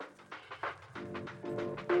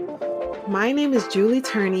My name is Julie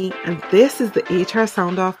Turney, and this is the HR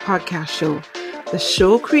Sound Off podcast show, the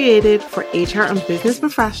show created for HR and business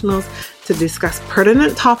professionals to discuss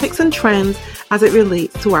pertinent topics and trends as it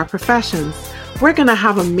relates to our professions. We're going to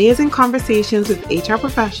have amazing conversations with HR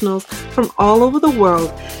professionals from all over the world,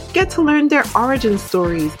 get to learn their origin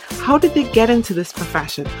stories. How did they get into this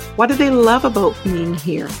profession? What do they love about being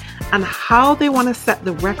here? And how they want to set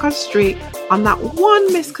the record straight on that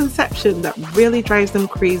one misconception that really drives them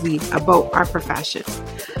crazy about our profession.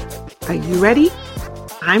 Are you ready?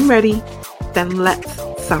 I'm ready. Then let's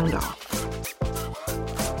sound off.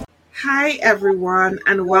 Hi, everyone,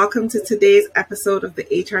 and welcome to today's episode of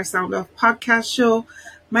the HR Sound Off podcast show.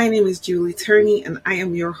 My name is Julie Turney, and I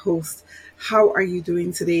am your host. How are you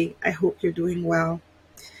doing today? I hope you're doing well.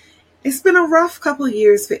 It's been a rough couple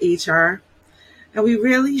years for HR, and we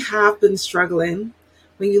really have been struggling.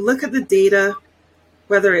 When you look at the data,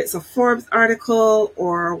 whether it's a Forbes article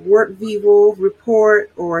or a WorkVivo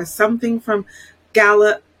report or something from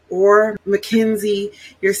Gallup or McKinsey,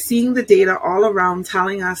 you're seeing the data all around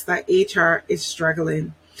telling us that HR is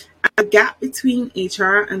struggling. And the gap between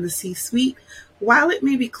HR and the C-suite, while it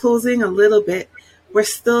may be closing a little bit, we're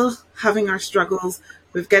still having our struggles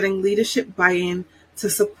with getting leadership buy-in to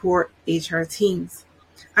support HR teams.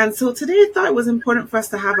 And so today I thought it was important for us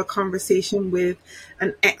to have a conversation with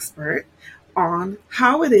an expert on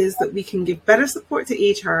how it is that we can give better support to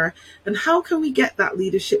HR and how can we get that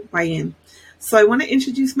leadership buy-in. So I want to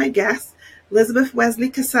introduce my guest, Lizabeth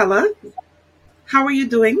Wesley-Casella. How are you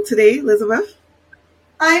doing today, Lizabeth?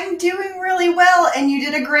 I'm doing really well, and you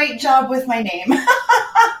did a great job with my name.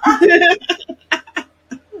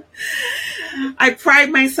 I pride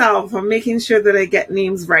myself on making sure that I get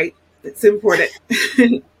names right. It's important.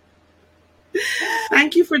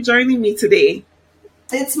 Thank you for joining me today.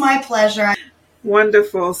 It's my pleasure.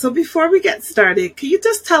 Wonderful. So before we get started, can you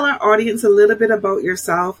just tell our audience a little bit about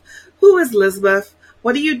yourself? Who is Lizabeth?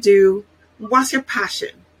 What do you do? What's your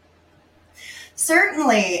passion?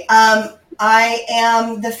 Certainly. I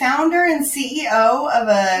am the founder and CEO of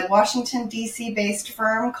a Washington, D.C. based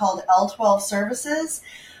firm called L12 Services,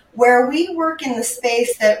 where we work in the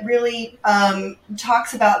space that really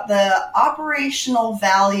talks about the operational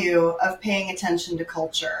value of paying attention to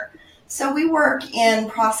culture. So we work in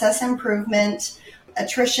process improvement,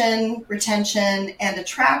 attrition, retention, and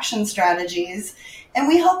attraction strategies. And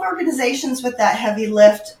we help organizations with that heavy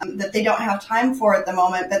lift that they don't have time for at the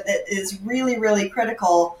moment, but that is really, really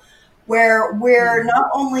critical, where we're not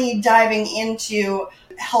only diving into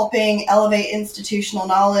helping elevate institutional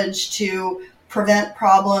knowledge to prevent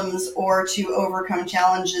problems or to overcome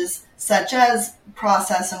challenges such as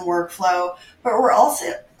process and workflow, but we're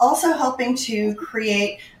also helping to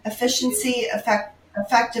create efficiency,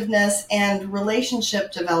 effectiveness, and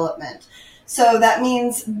relationship development. So that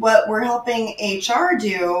means what we're helping HR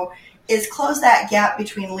do is close that gap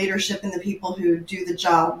between leadership and the people who do the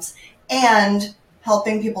jobs and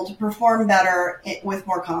helping people to perform better with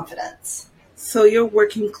more confidence. So you're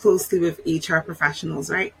working closely with HR professionals,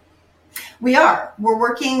 right? We are. We're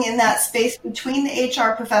working in that space between the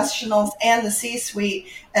HR professionals and the C-suite,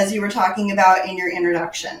 as you were talking about in your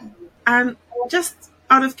introduction. And just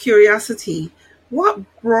out of curiosity, what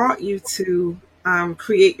brought you to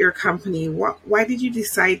create your company? Why did you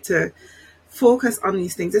decide to focus on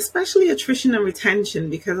these things, especially attrition and retention?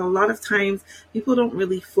 Because a lot of times people don't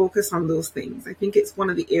really focus on those things. I think it's one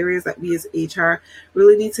of the areas that we as HR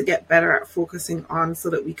really need to get better at focusing on so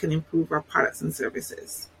that we can improve our products and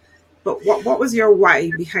services. But what was your why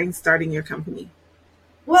behind starting your company?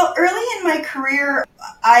 Well, early in my career,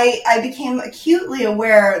 I became acutely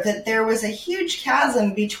aware that there was a huge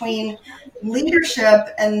chasm between leadership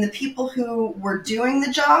and the people who were doing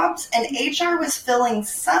the jobs, and HR was filling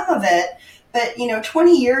some of it. But,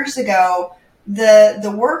 20 years ago,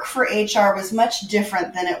 the work for HR was much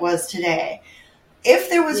different than it was today. If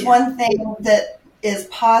there was one thing that is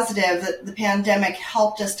positive that the pandemic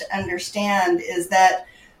helped us to understand is that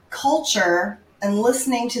culture and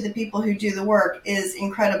listening to the people who do the work is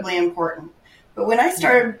incredibly important. But when I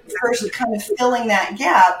started first kind of filling that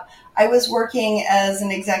gap, I was working as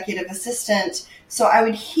an executive assistant. So I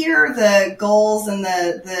would hear the goals and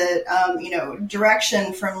the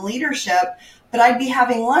direction from leadership, but I'd be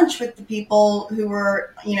having lunch with the people who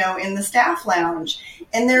were, in the staff lounge.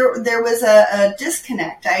 And there was a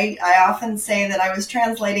disconnect. I often say that I was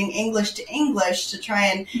translating English to English to try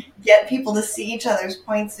and get people to see each other's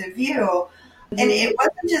points of view. And it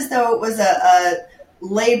wasn't as though it was a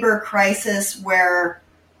labor crisis where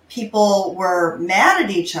people were mad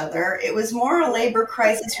at each other. It was more a labor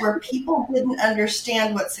crisis where people didn't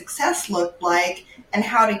understand what success looked like and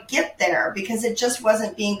how to get there because it just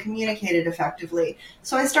wasn't being communicated effectively.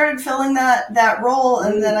 So I started filling that role,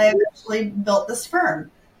 and then I eventually built this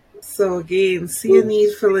firm. So again, see a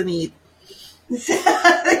need, fill a need.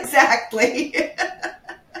 Exactly.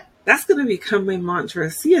 That's going to become my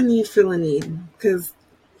mantra. See a need, fill a need. Because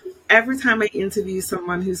every time I interview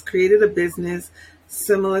someone who's created a business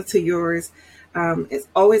similar to yours, it's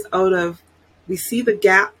always out of, we see the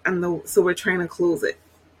gap, and so we're trying to close it.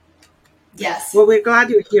 Yes. Well, we're glad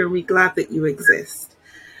you're here. We're glad that you exist.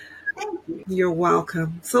 You're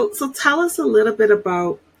welcome. So tell us a little bit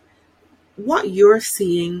about what you're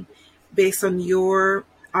seeing based on your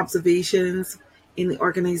observations in the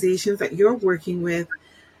organizations that you're working with.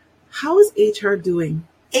 How is HR doing?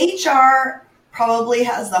 HR probably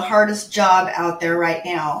has the hardest job out there right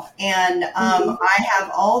now. And I have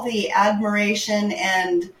all the admiration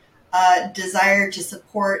and desire to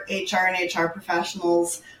support HR and HR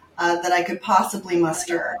professionals that I could possibly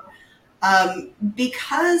muster.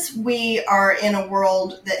 Because we are in a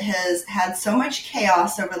world that has had so much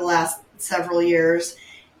chaos over the last several years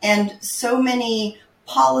and so many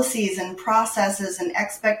policies and processes and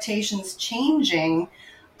expectations changing,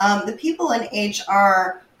 the people in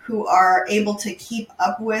HR who are able to keep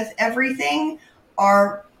up with everything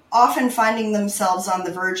are often finding themselves on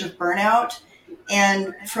the verge of burnout.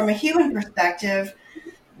 And from a human perspective,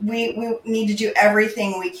 we need to do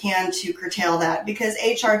everything we can to curtail that, because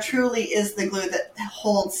HR truly is the glue that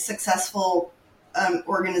holds successful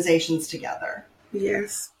organizations together.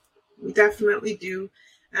 Yes, we definitely do.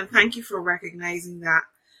 And thank you for recognizing that,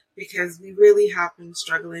 because we really have been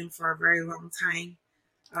struggling for a very long time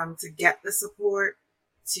to get the support,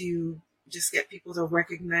 to just get people to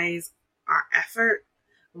recognize our effort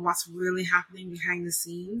and what's really happening behind the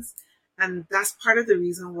scenes. And that's part of the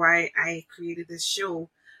reason why I created this show,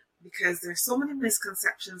 because there's so many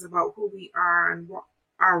misconceptions about who we are and what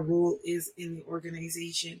our role is in the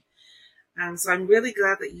organization. So I'm really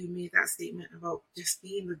glad that you made that statement about just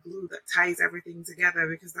being the glue that ties everything together,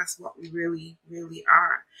 because that's what we really, really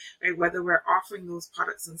are. Right? Whether we're offering those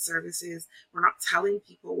products and services, we're not telling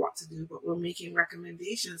people what to do, but we're making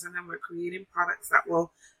recommendations, and then we're creating products that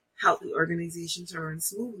will help the organization to run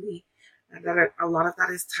smoothly. And that a lot of that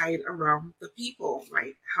is tied around the people,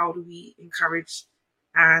 right? How do we encourage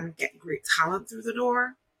and get great talent through the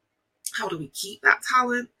door? How do we keep that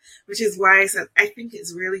talent? Which is why I said I think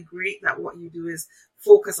it's really great that what you do is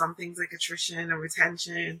focus on things like attrition and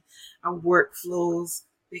retention and workflows,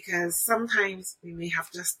 because sometimes we may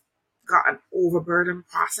have just got an overburdened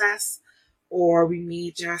process, or we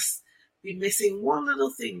may just be missing one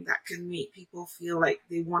little thing that can make people feel like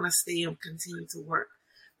they want to stay and continue to work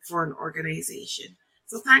for an organization.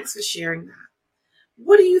 So thanks for sharing that.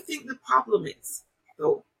 What do you think the problem is,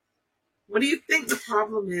 though? What do you think the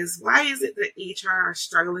problem is? Why is it that HR are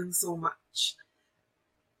struggling so much?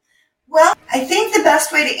 Well, I think the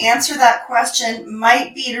best way to answer that question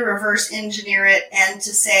might be to reverse engineer it and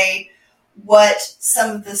to say what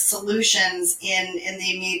some of the solutions in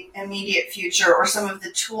the immediate future, or some of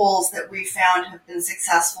the tools that we found have been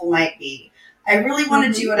successful, might be. I really want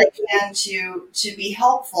to do what I can to be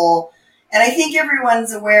helpful. And I think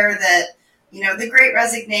everyone's aware that, the Great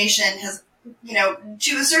Resignation has,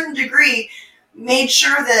 to a certain degree, made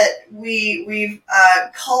sure that we've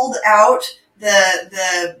culled out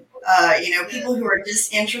the people who are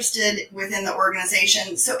disinterested within the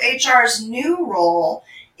organization. So HR's new role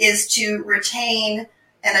is to retain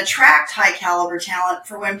and attract high caliber talent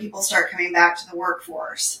for when people start coming back to the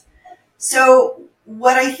workforce. So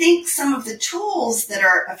what I think some of the tools that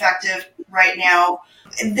are effective right now,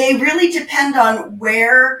 they really depend on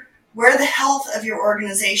where the health of your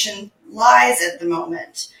organization lies at the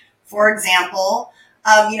moment. For example,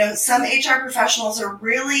 some HR professionals are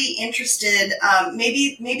really interested,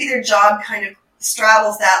 maybe their job kind of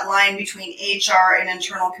straddles that line between HR and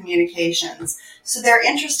internal communications. So they're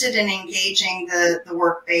interested in engaging the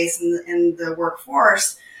work base and the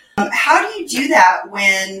workforce. How do you do that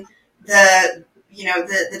when the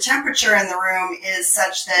temperature in the room is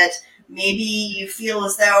such that maybe you feel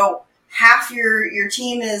as though half your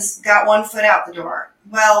team has got one foot out the door?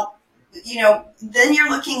 Well, then you're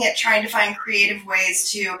looking at trying to find creative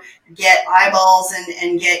ways to get eyeballs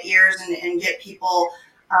and get ears and get people,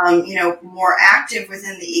 more active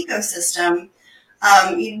within the ecosystem.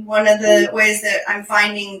 One of the ways that I'm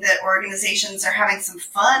finding that organizations are having some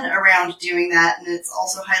fun around doing that, and it's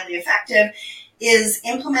also highly effective, is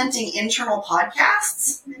implementing internal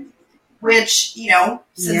podcasts. which, since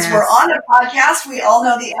Yes. we're on a podcast, we all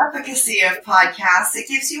know the efficacy of podcasts. It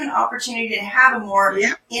gives you an opportunity to have a more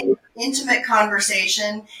intimate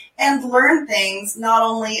conversation and learn things not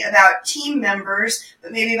only about team members,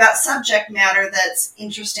 but maybe about subject matter that's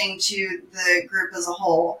interesting to the group as a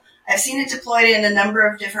whole. I've seen it deployed in a number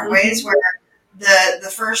of different ways where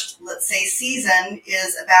the first, let's say, season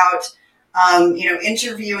is about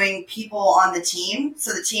interviewing people on the team.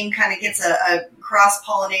 So the team kind of gets a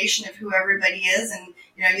cross-pollination of who everybody is. And,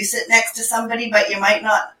 you sit next to somebody, but you might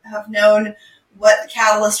not have known what the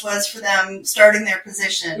catalyst was for them starting their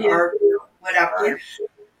position or whatever. Yeah.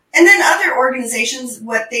 And then other organizations,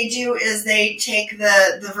 what they do is they take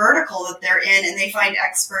the vertical that they're in and they find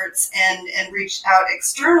experts and reach out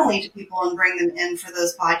externally to people and bring them in for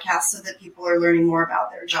those podcasts so that people are learning more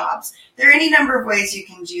about their jobs. There are any number of ways you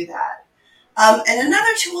can do that. And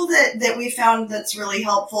another tool that we found that's really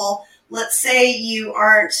helpful, let's say you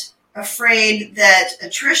aren't afraid that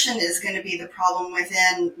attrition is going to be the problem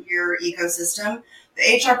within your ecosystem.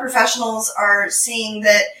 The HR professionals are seeing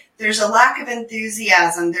that there's a lack of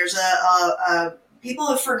enthusiasm. There's people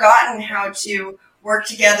have forgotten how to work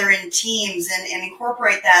together in teams and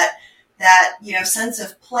incorporate that sense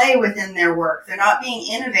of play within their work. They're not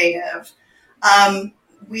being innovative.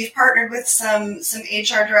 We've partnered with some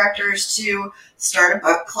HR directors to start a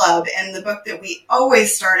book club, and the book that we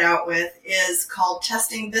always start out with is called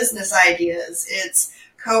Testing Business Ideas. It's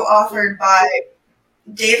co-authored by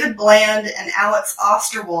David Bland and Alex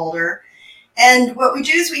Osterwalder. And what we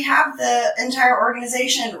do is we have the entire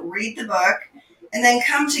organization read the book and then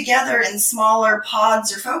come together in smaller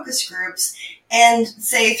pods or focus groups and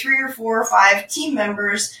say 3 or 4 or 5 team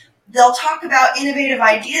members. They'll talk about innovative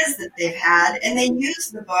ideas that they've had, and they use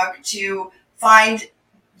the book to find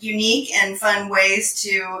unique and fun ways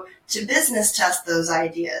to business test those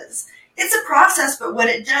ideas. It's a process, but what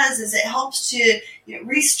it does is it helps to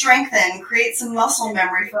re-strengthen, create some muscle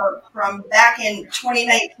memory from back in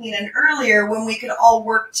 2019 and earlier when we could all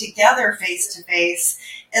work together face to face.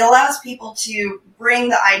 It allows people to bring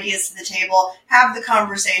the ideas to the table, have the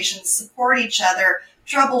conversations, support each other,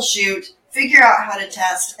 troubleshoot, figure out how to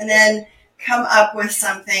test, and then come up with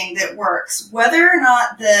something that works. Whether or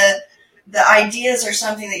not the ideas are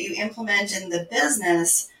something that you implement in the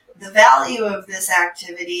business, the value of this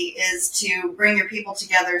activity is to bring your people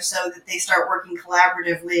together so that they start working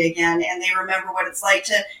collaboratively again and they remember what it's like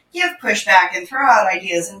to give pushback and throw out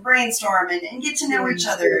ideas and brainstorm and get to know each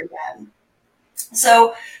other again.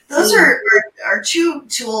 So those are 2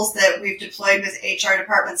 tools that we've deployed with HR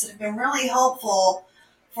departments that have been really helpful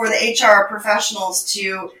for the HR professionals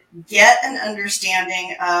to get an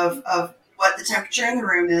understanding of what the temperature in the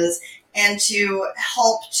room is and to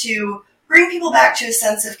help to bring people back to a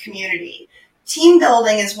sense of community. Team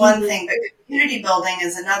building is one thing, but community building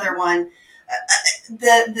is another one.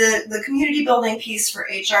 The community building piece for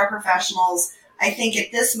HR professionals, I think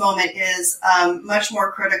at this moment is much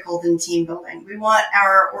more critical than team building. We want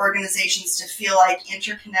our organizations to feel like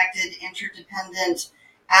interconnected, interdependent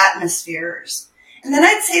atmospheres. And then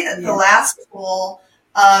I'd say that the last tool,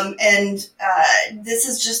 this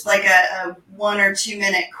is just like a 1 or 2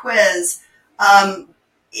 minute quiz,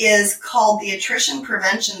 is called the Attrition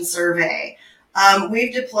Prevention Survey.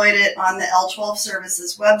 We've deployed it on the L12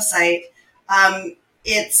 Services website.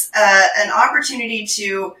 It's an opportunity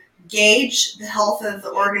to gauge the health of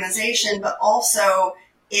the organization, but also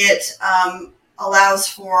it allows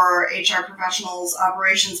for HR professionals,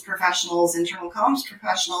 operations professionals, internal comms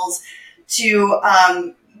professionals to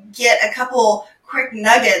get a couple quick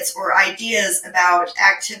nuggets or ideas about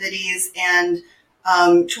activities and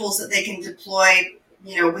tools that they can deploy,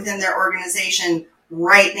 within their organization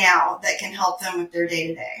right now that can help them with their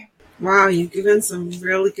day-to-day. Wow, you've given some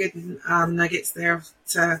really good nuggets there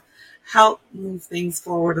to help move things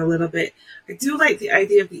forward a little bit. I do like the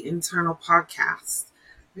idea of the internal podcast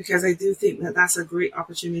because I do think that that's a great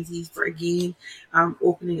opportunity for, again,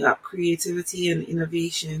 opening up creativity and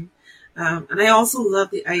innovation. And I also love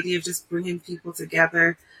the idea of just bringing people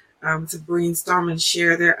together to brainstorm and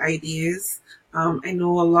share their ideas. I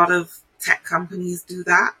know a lot of tech companies do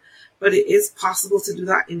that, but it is possible to do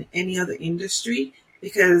that in any other industry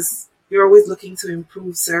because you're always looking to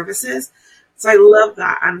improve services. So I love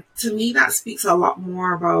that. And to me, that speaks a lot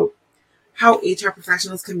more about how HR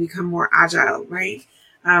professionals can become more agile, right?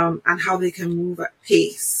 And how they can move at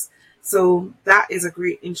pace. So that is a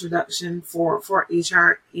great introduction for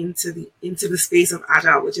HR into the space of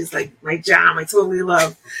agile, which is like my jam. I totally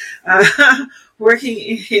love working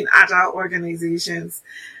in agile organizations.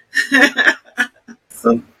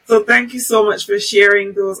 So thank you so much for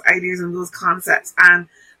sharing those ideas and those concepts. And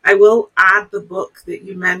I will add the book that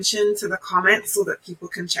you mentioned to the comments so that people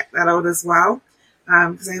can check that out as well.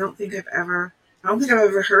 Because I don't think I've ever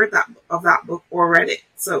heard of that book or read it.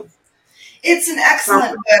 So it's an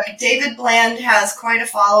excellent book. David Bland has quite a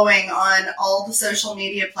following on all the social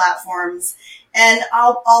media platforms, and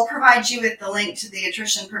I'll provide you with the link to the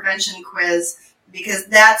attrition prevention quiz, because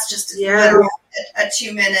that's just literally a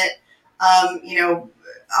 2-minute,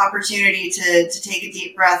 opportunity to take a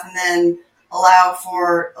deep breath and then allow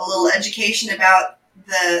for a little education about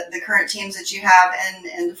the current teams that you have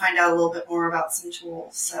and to find out a little bit more about some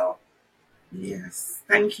tools. So, yes,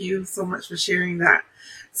 thank you so much for sharing that.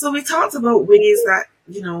 So we talked about ways that,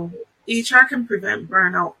 HR can prevent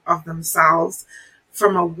burnout of themselves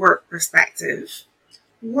from a work perspective.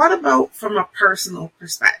 What about from a personal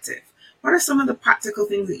perspective? What are some of the practical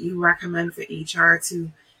things that you recommend for HR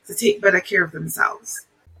to take better care of themselves?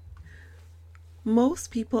 Most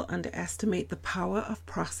people underestimate the power of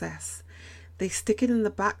process. They stick it in the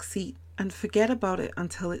back seat and forget about it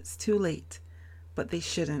until it's too late. But they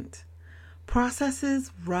shouldn't.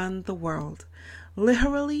 Processes run the world.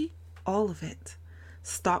 Literally all of it.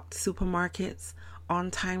 Stocked supermarkets,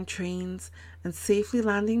 on-time trains, and safely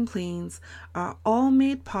landing planes are all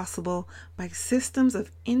made possible by systems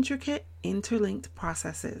of intricate, interlinked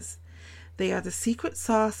processes. They are the secret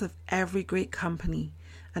sauce of every great company,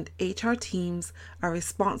 and HR teams are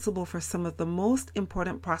responsible for some of the most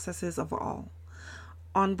important processes of all.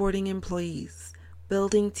 Onboarding employees,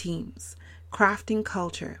 building teams, crafting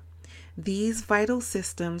culture. These vital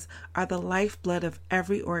systems are the lifeblood of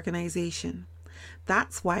every organization.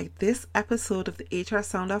 That's why this episode of the HR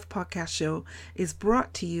Sound Off podcast show is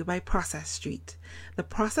brought to you by Process Street, the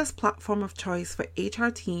process platform of choice for HR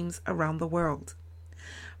teams around the world.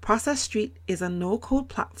 Process Street is a no-code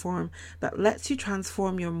platform that lets you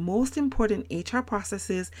transform your most important HR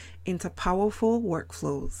processes into powerful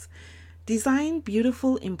workflows. Design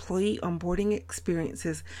beautiful employee onboarding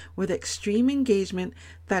experiences with extreme engagement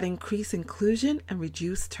that increase inclusion and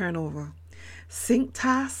reduce turnover. Sync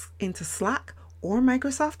tasks into Slack or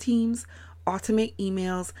Microsoft Teams, automate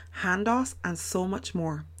emails, handoffs, and so much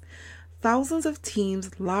more. Thousands of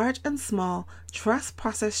teams, large and small, trust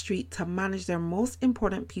Process Street to manage their most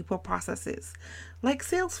important people processes, like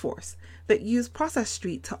Salesforce, that use Process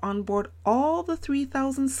Street to onboard all the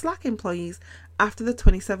 3,000 Slack employees after the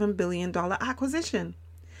 $27 billion acquisition.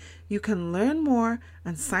 You can learn more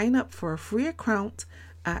and sign up for a free account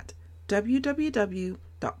at www.process.st.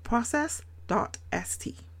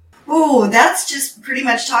 Oh, that's just pretty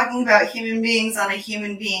much talking about human beings on a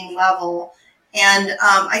human being level. And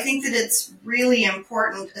I think that it's really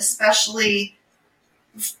important, especially,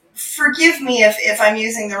 forgive me if I'm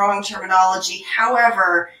using the wrong terminology.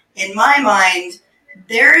 However, in my mind,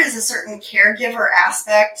 there is a certain caregiver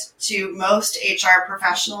aspect to most HR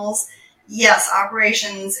professionals. Yes,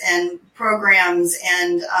 operations and programs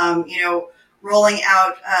and, rolling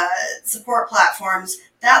out support platforms,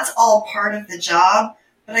 that's all part of the job.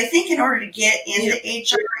 But I think in order to get into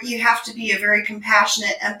HR, you have to be a very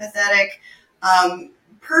compassionate, empathetic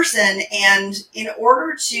person. And in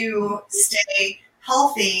order to stay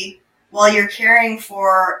healthy while you're caring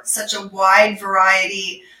for such a wide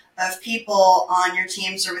variety of people on your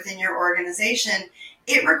teams or within your organization,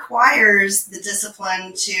 it requires the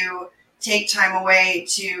discipline to take time away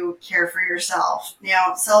to care for yourself.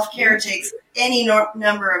 Now, self-care takes any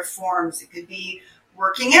number of forms. It could be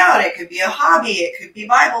working out, it could be a hobby, it could be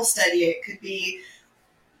Bible study, it could be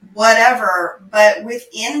whatever. But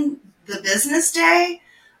within the business day,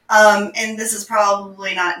 and this is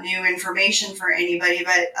probably not new information for anybody,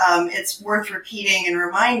 but it's worth repeating and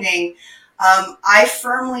reminding. I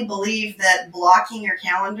firmly believe that blocking your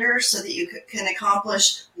calendar so that you can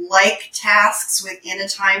accomplish like tasks within a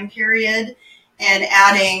time period and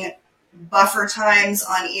adding buffer times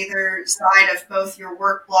on either side of both your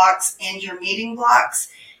work blocks and your meeting blocks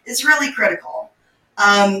is really critical.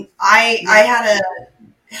 I had a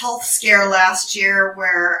health scare last year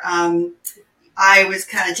where I was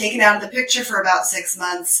kind of taken out of the picture for about 6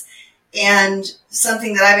 months. And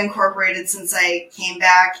something that I've incorporated since I came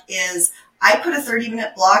back is I put a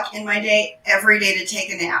 30-minute block in my day every day to take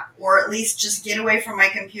a nap, or at least just get away from my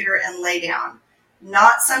computer and lay down.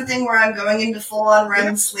 Not something where I'm going into full-on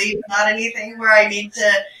REM sleep, not anything where I need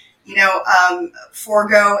to,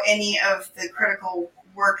 forego any of the critical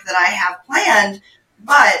work that I have planned,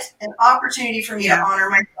 but an opportunity for me to honor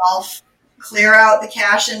myself, clear out the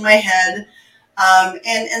cache in my head,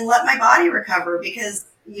 and let my body recover, because,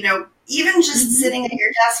 even just sitting at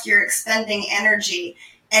your desk, you're expending energy.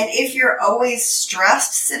 And if you're always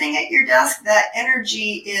stressed sitting at your desk, that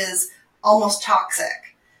energy is almost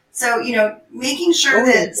toxic. So, making sure Oh,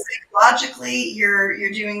 that yes. psychologically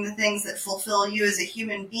you're doing the things that fulfill you as a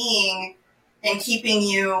human being and keeping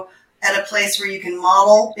you at a place where you can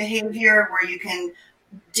model behavior, where you can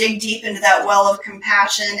dig deep into that well of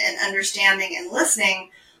compassion and understanding and listening,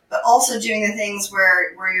 but also doing the things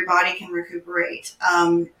where your body can recuperate.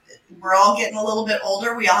 We're all getting a little bit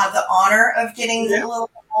older. We all have the honor of getting a little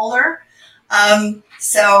bit older.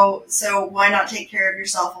 So why not take care of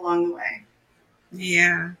yourself along the way?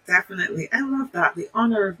 Yeah, definitely. I love that. The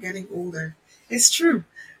honor of getting older. It's true.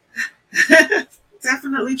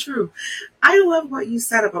 Definitely true. I love what you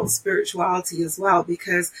said about spirituality as well,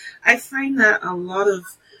 because I find that a lot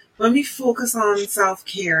of when we focus on self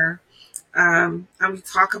care, and we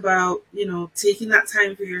talk about, taking that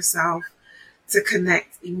time for yourself to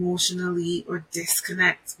connect emotionally or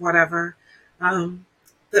disconnect, whatever,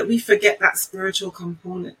 that we forget that spiritual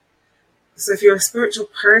component. So if you're a spiritual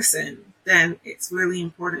person, then it's really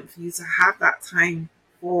important for you to have that time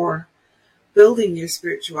for building your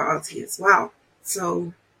spirituality as well.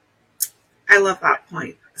 So I love that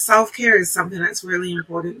point. Self-care is something that's really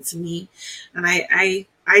important to me. And I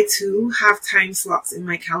too have time slots in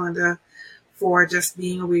my calendar for just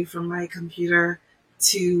being away from my computer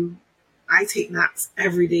to, I take naps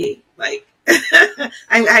every day. Like,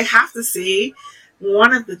 I have to say,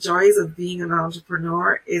 one of the joys of being an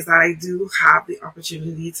entrepreneur is that I do have the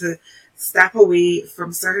opportunity to step away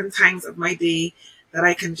from certain times of my day that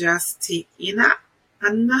I can just take a nap.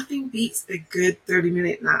 And nothing beats a good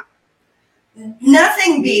 30-minute nap.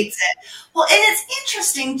 Nothing beats it. Well, and it's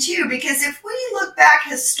interesting too, because if we look back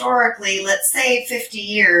historically, let's say 50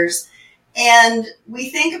 years, and we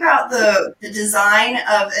think about the design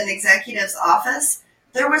of an executive's office,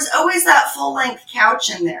 there was always that full-length couch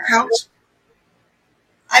in there.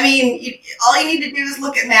 I mean, all you need to do is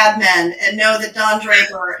look at Mad Men and know that Don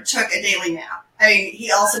Draper took a daily nap. I mean, he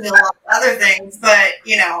also did a lot of other things, but,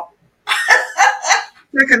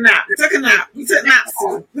 Took a nap. We took naps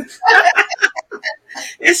too.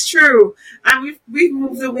 It's true. And we've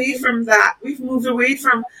moved away from that. We've moved away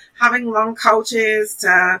from having long couches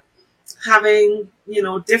to having,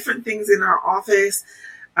 different things in our office.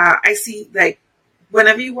 I see, like,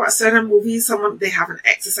 whenever you watch certain movies, they have an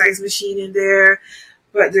exercise machine in there,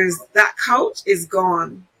 but that couch is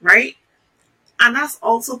gone, right? And that's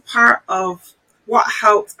also part of what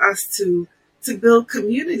helps us to build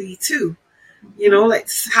community too. Like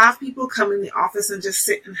have people come in the office and just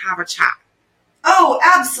sit and have a chat. Oh,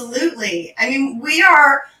 absolutely. I mean, we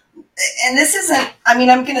are, and this isn't, I'm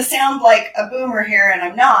going to sound like a boomer here, and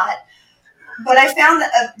I'm not, but I found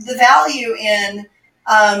the value in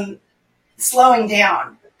slowing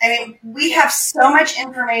down. I mean, we have so much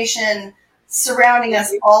information surrounding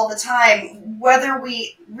us all the time, whether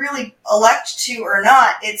we really elect to or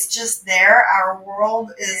not. It's just there. Our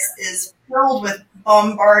world is filled with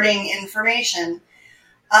bombarding information.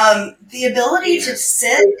 The ability to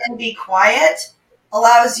sit and be quiet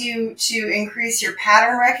allows you to increase your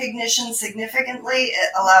pattern recognition significantly.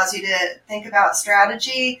 It allows you to think about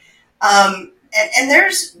strategy. And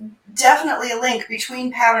there's definitely a link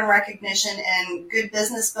between pattern recognition and good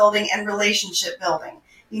business building and relationship building.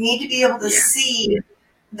 You need to be able to see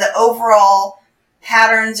the overall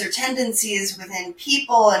patterns or tendencies within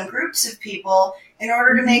people and groups of people in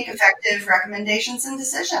order to make effective recommendations and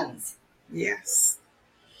decisions. Yes.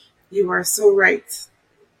 You are so right.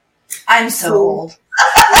 I'm so old.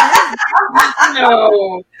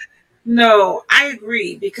 No, I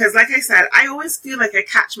agree. Because like I said, I always feel like I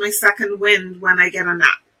catch my second wind when I get a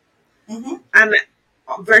nap. Mm-hmm. And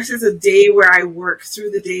versus a day where I work through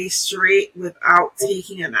the day straight without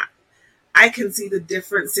taking a nap, I can see the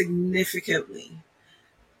difference significantly.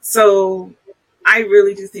 So I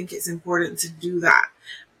really do think it's important to do that.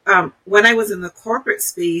 When I was in the corporate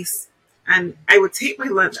space, and I would take my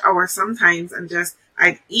lunch hour sometimes and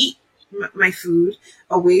I'd eat my food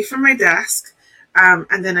away from my desk.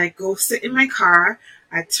 And then I'd go sit in my car.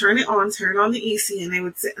 I'd turn on the AC, and I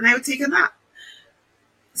would sit and I would take a nap.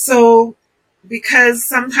 So, because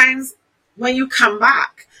sometimes when you come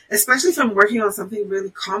back, especially if I'm working on something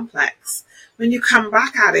really complex, when you come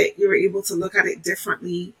back at it, you're able to look at it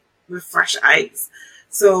differently with fresh eyes.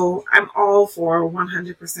 So I'm all for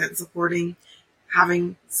 100% supporting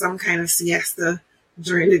having some kind of siesta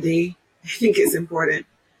during the day. I think it's important.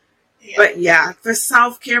 Yeah. But for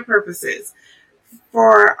self-care purposes,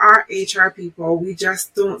 for our HR people, we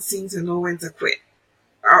just don't seem to know when to quit.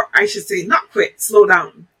 Or I should say, not quit, slow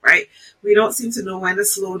down, right? We don't seem to know when to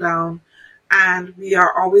slow down. And we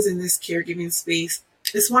are always in this caregiving space.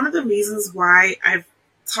 It's one of the reasons why I've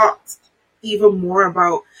talked even more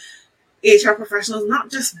about HR professionals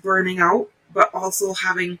not just burning out, but also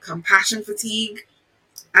having compassion fatigue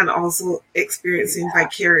and also experiencing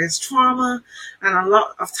vicarious trauma. And a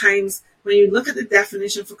lot of times when you look at the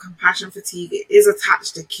definition for compassion fatigue, it is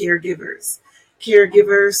attached to caregivers,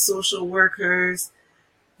 social workers,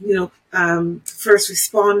 first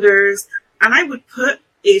responders. And I would put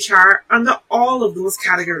HR under all of those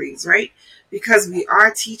categories, right? Because we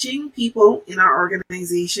are teaching people in our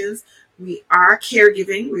organizations, we are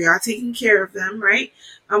caregiving, we are taking care of them, right?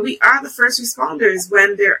 And we are the first responders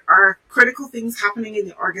when there are critical things happening in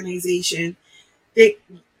the organization.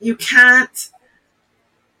 You can't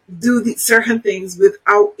do certain things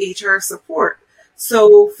without HR support.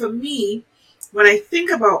 So for me, when I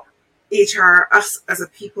think about HR, us as a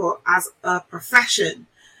people, as a profession,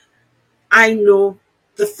 I know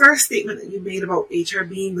the first statement that you made about HR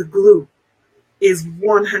being the glue is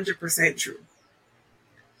 100% true.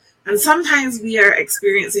 And sometimes we are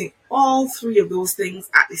experiencing all three of those things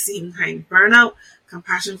at the same time: burnout,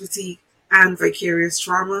 compassion fatigue, and vicarious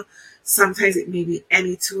trauma. Sometimes it may be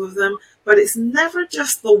any two of them, but it's never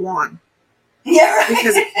just the one. Yeah, right.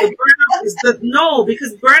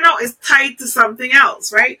 Because burnout is tied to something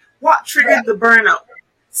else, right? What triggered the burnout?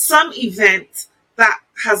 Some event that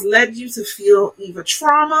has led you to feel either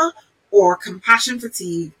trauma or compassion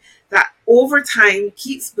fatigue that over time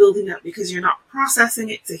keeps building up because you're not processing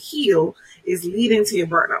it to heal is leading to your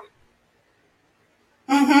burnout.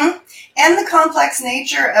 Mm-hmm. And the complex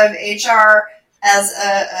nature of HR as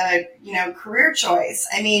a career choice.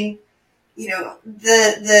 I mean,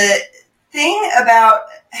 the thing about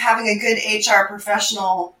having a good HR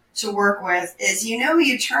professional to work with is,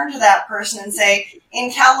 you turn to that person and say, in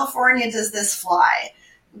California, does this fly?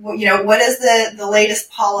 What is the latest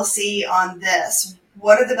policy on this?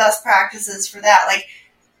 What are the best practices for that? Like,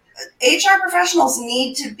 HR professionals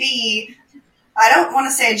need to be, I don't want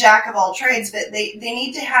to say a jack of all trades, but they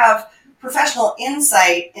need to have professional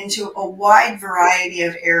insight into a wide variety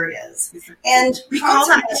of areas. And we call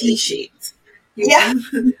that T-shaped. Yeah.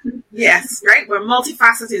 Yes, right? We're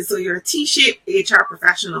multifaceted, so you're a T-shaped HR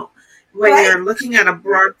professional when you're looking at a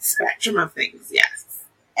broad spectrum of things, yes.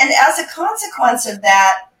 And as a consequence of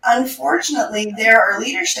that, unfortunately, there are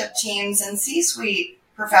leadership teams and C-suite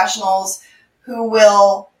professionals who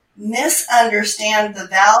will misunderstand the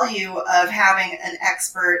value of having an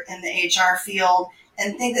expert in the HR field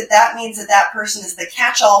and think that means that person is the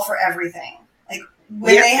catch-all for everything. Like,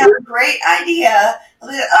 when they have a great idea, they'll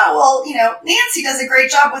be like, Nancy does a great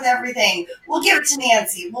job with everything. We'll give it to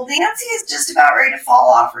Nancy. Well, Nancy is just about ready to fall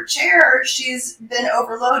off her chair. She's been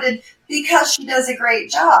overloaded because she does a great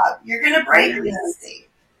job. You're going to break Nancy.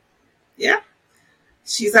 Yeah.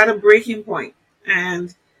 She's at a breaking point,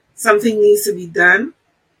 and something needs to be done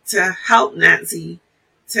to help Nancy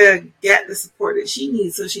to get the support that she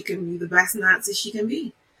needs so she can be the best Nancy she can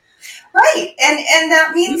be. Right. And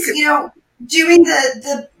that means, doing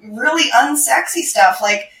the really unsexy stuff,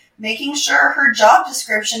 like making sure her job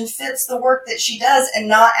description fits the work that she does and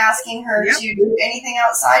not asking her to do anything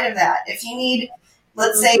outside of that. If you need,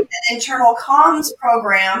 let's say, an internal comms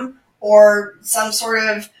program or some sort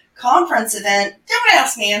of conference event, don't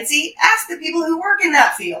ask Nancy. Ask the people who work in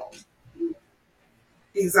that field.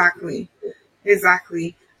 Exactly.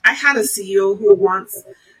 I had a CEO who once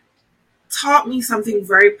taught me something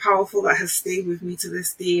very powerful that has stayed with me to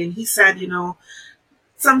this day. And he said,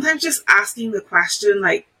 sometimes just asking the question,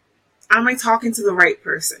 like, am I talking to the right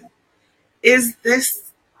person? Does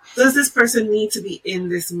this person need to be in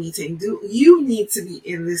this meeting? Do you need to be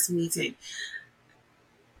in this meeting?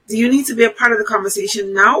 Do you need to be a part of the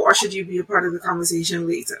conversation now, or should you be a part of the conversation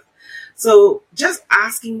later? So just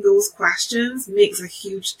asking those questions makes a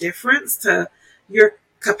huge difference to your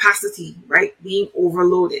capacity, right? Being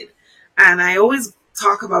overloaded. And I always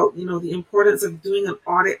talk about, the importance of doing an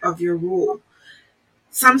audit of your role.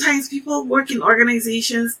 Sometimes people work in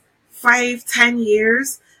organizations 5-10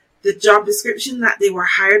 years. The job description that they were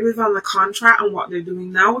hired with on the contract and what they're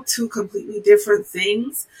doing now, two completely different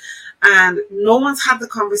things. And no one's had the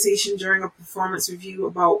conversation during a performance review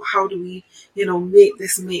about how do we, make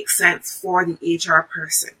this make sense for the HR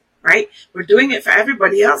person, right? We're doing it for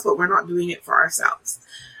everybody else, but we're not doing it for ourselves.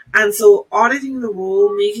 And so auditing the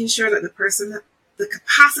role, making sure that the person, the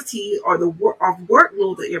capacity or the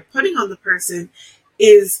workload that you're putting on the person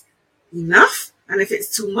is enough. And if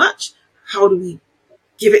it's too much, how do we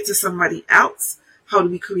give it to somebody else? How do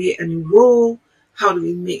we create a new role? How do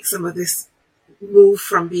we make some of this move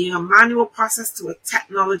from being a manual process to a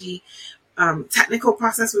technical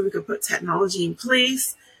process where we could put technology in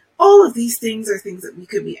place? All of these things are things that we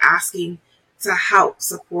could be asking to help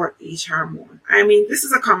support HR more. I mean, this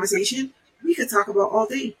is a conversation we could talk about all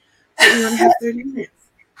day, but we only have 30 minutes.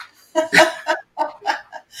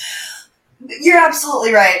 You're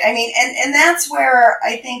absolutely right. I mean, and that's where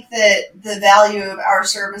I think that the value of our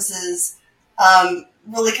services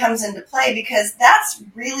really comes into play, because that's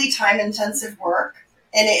really time intensive work,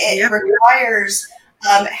 and it Yep. requires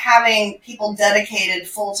having people dedicated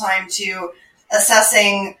full time to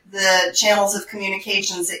assessing the channels of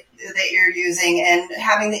communications that you're using, and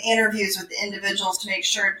having the interviews with the individuals to make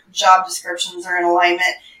sure job descriptions are in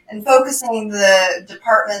alignment, and focusing the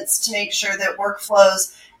departments to make sure that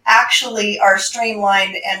workflows actually are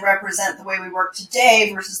streamlined and represent the way we work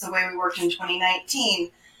today versus the way we worked in 2019.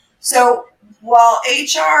 So while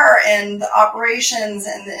HR and the operations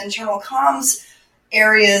and the internal comms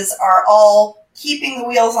areas are all keeping the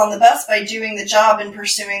wheels on the bus by doing the job and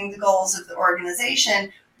pursuing the goals of the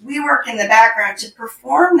organization, we work in the background to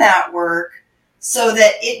perform that work so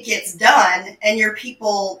that it gets done and your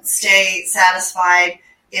people stay satisfied,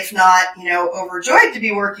 if not, overjoyed to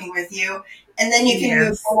be working with you. And then you can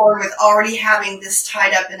move forward with already having this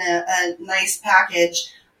tied up in a nice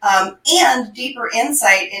package, and deeper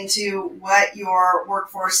insight into what your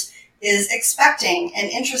workforce is expecting and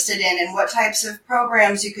interested in, and what types of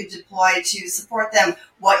programs you could deploy to support them,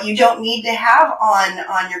 what you don't need to have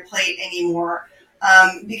on your plate anymore.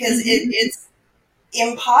 Because it's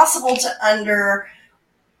impossible to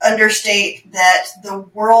understate that the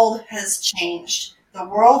world has changed. The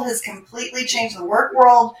world has completely changed. The work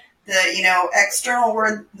world, the external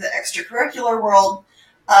world, the extracurricular world.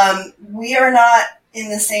 We are not in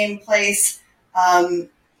the same place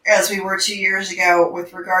as we were 2 years ago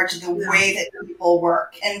with regard to the way that people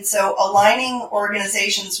work. And so aligning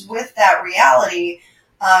organizations with that reality,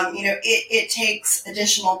 it takes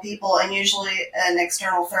additional people, and usually an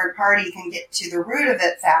external third party can get to the root of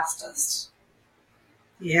it fastest.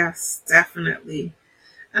 Yes, definitely.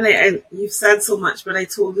 And you've said so much, but I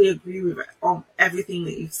totally agree with everything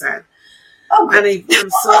that you've said. Oh, and I'm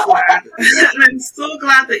so glad. And I'm so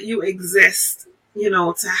glad that you exist,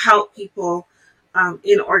 to help people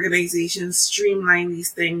in organizations streamline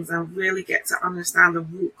these things and really get to understand the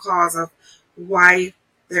root cause of why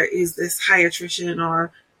there is this high attrition,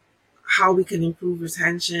 or how we can improve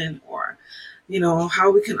retention, or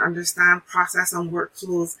how we can understand process and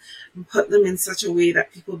workflows and put them in such a way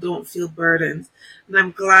that people don't feel burdened. And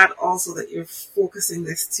I'm glad also that you're focusing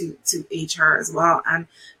this to HR as well, and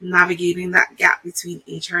navigating that gap between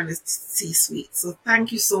HR and the C-suite. So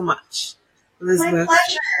thank you so much, Lizabeth,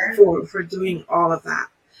 for doing all of that.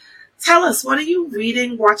 Tell us, what are you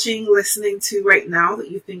reading, watching, listening to right now that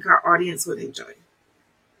you think our audience would enjoy?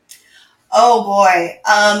 Oh boy.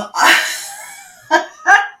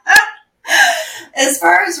 As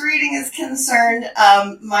far as reading is concerned,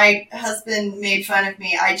 my husband made fun of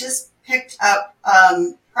me. I just picked up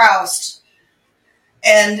Proust,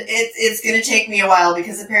 and it's going to take me a while,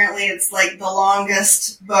 because apparently it's like the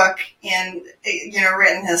longest book in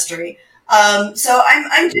written history. So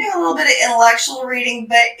I'm doing a little bit of intellectual reading,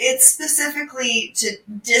 but it's specifically to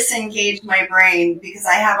disengage my brain, because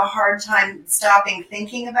I have a hard time stopping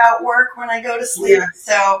thinking about work when I go to sleep. Yeah.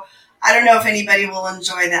 So I don't know if anybody will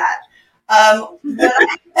enjoy that.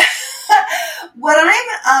 What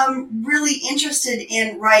I'm really interested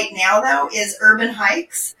in right now, though, is urban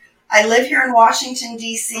hikes. I live here in Washington,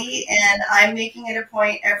 D.C., and I'm making it a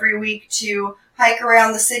point every week to hike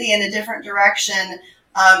around the city in a different direction.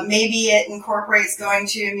 Maybe it incorporates going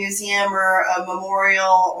to a museum or a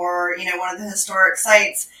memorial, or, one of the historic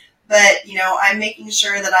sites. But, I'm making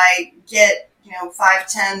sure that I get,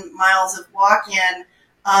 5-10 miles of walk-in,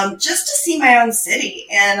 just to see my own city.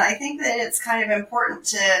 And I think that it's kind of important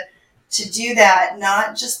to do that,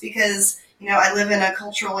 not just because, I live in a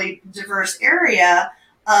culturally diverse area,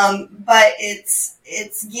 but it's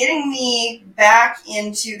getting me back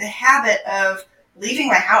into the habit of leaving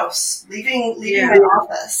my house, leaving my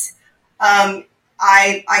office.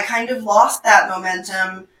 I kind of lost that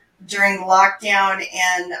momentum during the lockdown,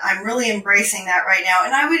 and I'm really embracing that right now.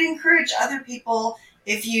 And I would encourage other people,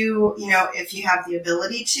 if you have the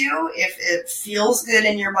ability to, if it feels good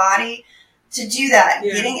in your body, to do that.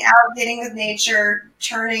 Yeah. Getting out, getting with nature,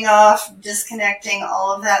 turning off, disconnecting,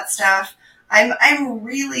 all of that stuff. I'm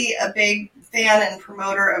really a big fan and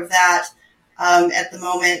promoter of that. At the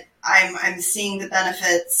moment, I'm seeing the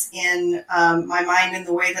benefits in my mind and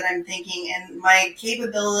the way that I'm thinking, and my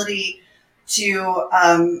capability to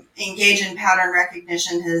engage in pattern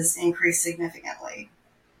recognition has increased significantly.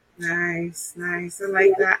 Nice. I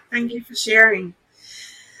like that. Thank you for sharing.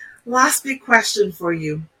 Last big question for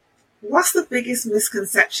you. What's the biggest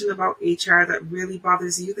misconception about HR that really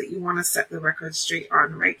bothers you, that you want to set the record straight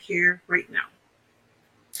on right here, right now?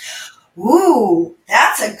 Ooh,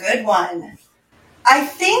 that's a good one. I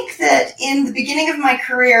think that in the beginning of my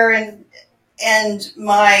career and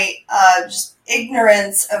my just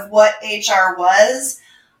ignorance of what HR was,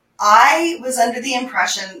 I was under the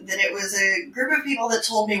impression that it was a group of people that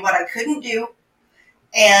told me what I couldn't do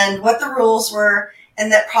and what the rules were,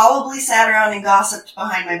 and that probably sat around and gossiped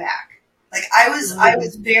behind my back. Like I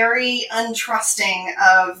was very untrusting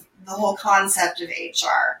of the whole concept of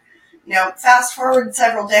HR. Fast forward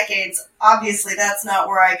several decades, obviously that's not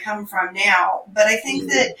where I come from now, but I think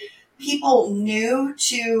that people new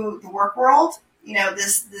to the work world,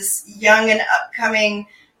 this young and upcoming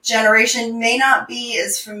generation may not be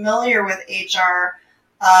as familiar with HR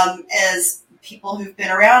as people who've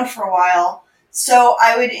been around for a while. So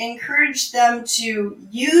I would encourage them to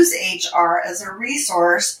use HR as a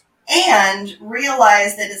resource and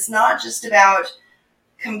realize that it's not just about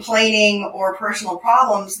complaining or personal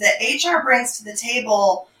problems, that HR brings to the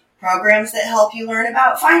table programs that help you learn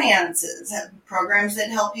about finances, programs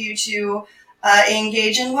that help you to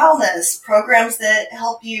engage in wellness, programs that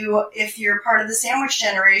help you if you're part of the sandwich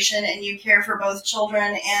generation and you care for both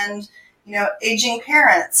children and, aging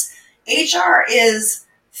parents. HR is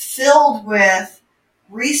filled with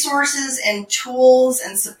resources and tools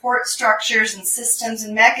and support structures and systems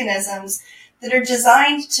and mechanisms that are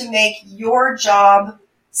designed to make your job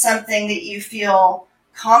something that you feel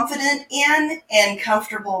confident in and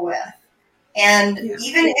comfortable with. And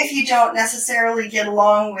even if you don't necessarily get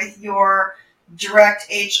along with your direct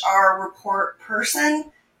HR report person,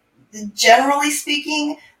 generally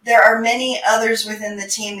speaking, there are many others within the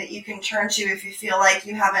team that you can turn to if you feel like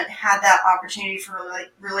you haven't had that opportunity for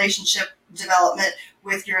relationship development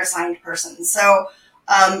with your assigned person. So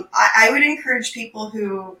I would encourage people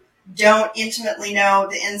who don't intimately know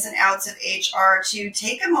the ins and outs of HR to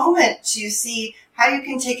take a moment to see how you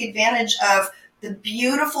can take advantage of the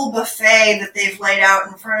beautiful buffet that they've laid out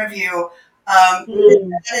in front of you.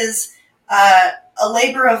 That is a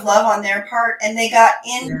labor of love on their part, and they got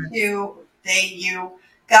into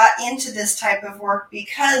this type of work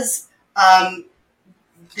because of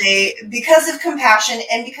compassion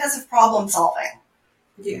and because of problem solving.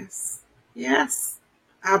 Yes,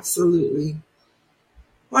 absolutely.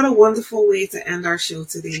 What a wonderful way to end our show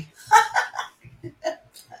today.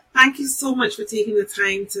 Thank you so much for taking the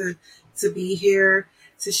time to be here,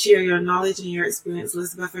 to share your knowledge and your experience,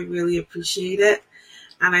 Lizabeth. I really appreciate it.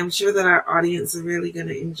 And I'm sure that our audience are really going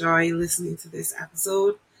to enjoy listening to this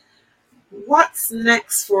episode. What's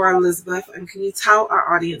next for Lizabeth? And can you tell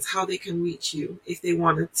our audience how they can reach you if they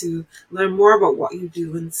wanted to learn more about what you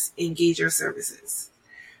do and engage your services?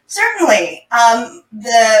 Certainly.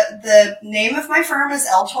 The name of my firm is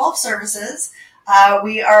L12 Services.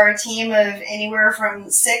 We are a team of anywhere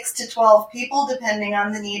from 6 to 12 people, depending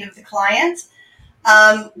on the need of the client.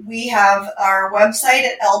 We have our website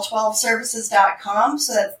at l12services.com.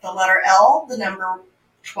 So that's the letter L, the number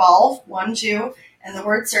 12, 1, 2, and the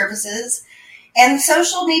word services. And the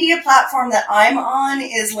social media platform that I'm on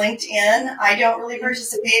is LinkedIn. I don't really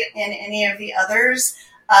participate in any of the others.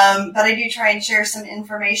 But I do try and share some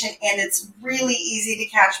information, and it's really easy to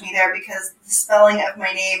catch me there because the spelling of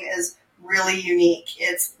my name is really unique.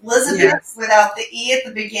 It's Lizabeth without the E at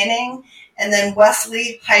the beginning, and then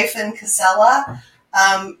Wesley-Casella.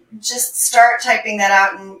 Just start typing that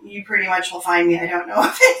out, and you pretty much will find me. I don't know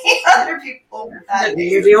if any other people with that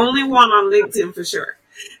name. You're the only one on LinkedIn for sure.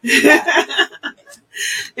 It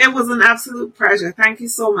was an absolute pleasure. Thank you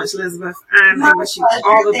so much, Lizabeth, and I wish you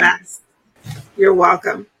all the best. You're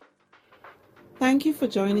welcome. Thank you for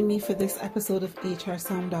joining me for this episode of HR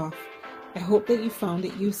Sound Off. I hope that you found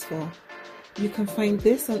it useful. You can find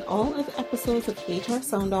this and all other episodes of HR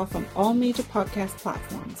Sound Off on all major podcast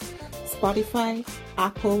platforms. Spotify,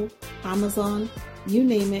 Apple, Amazon, you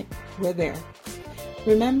name it, we're there.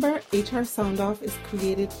 Remember, HR Sound Off is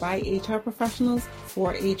created by HR professionals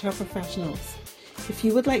for HR professionals. If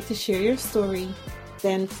you would like to share your story,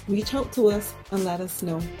 then reach out to us and let us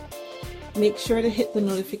know. Make sure to hit the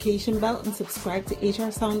notification bell and subscribe to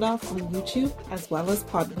HR Sound Off on YouTube as well as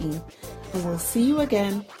Podbean. And we'll see you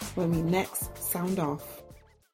again when we next sound off.